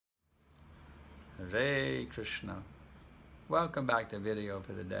Hare Krishna. Welcome back to video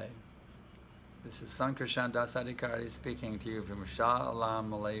for the day. This is Sankarshan Dasadikari speaking to you from Shah Alam,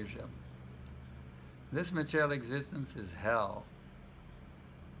 Malaysia. This material existence is hell.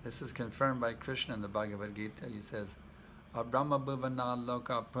 This is confirmed by Krishna in the Bhagavad Gita. He says, Abrahma bhuvana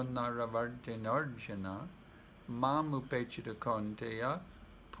loka punaravartinorjana mam upechita konteya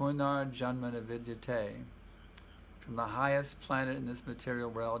punar janmana vidyate. From the highest planet in this material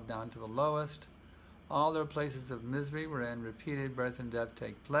world down to the lowest, all are places of misery wherein repeated birth and death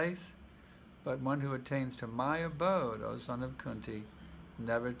take place, but one who attains to my abode, O son of Kunti,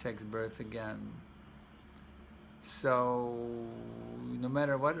 never takes birth again. So, no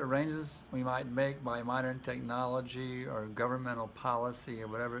matter what arrangements we might make by modern technology or governmental policy or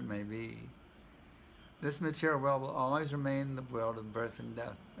whatever it may be, this material world will always remain the world of birth and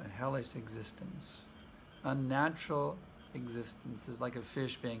death, a hellish existence. Unnatural existence is like a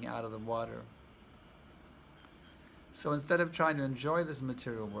fish being out of the water. So instead of trying to enjoy this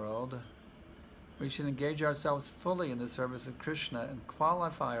material world, we should engage ourselves fully in the service of Krishna and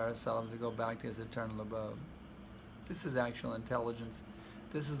qualify ourselves to go back to his eternal abode. This is actual intelligence.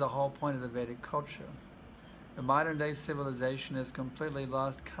 This is the whole point of the Vedic culture. The modern day civilization has completely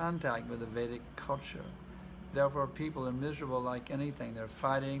lost contact with the Vedic culture. Therefore, people are miserable like anything. They're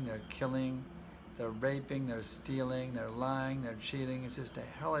fighting, they're killing, they're raping, they're stealing, they're lying, they're cheating. It's just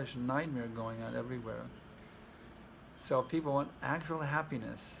a hellish nightmare going on everywhere. So if people want actual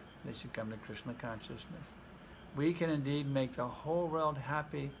happiness, they should come to Krishna consciousness. We can indeed make the whole world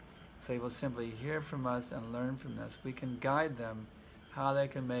happy if they will simply hear from us and learn from us. We can guide them how they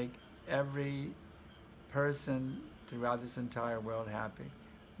can make every person throughout this entire world happy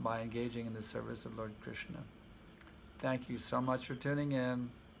by engaging in the service of Lord Krishna. Thank you so much for tuning in.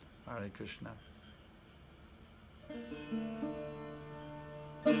 Hare Krishna.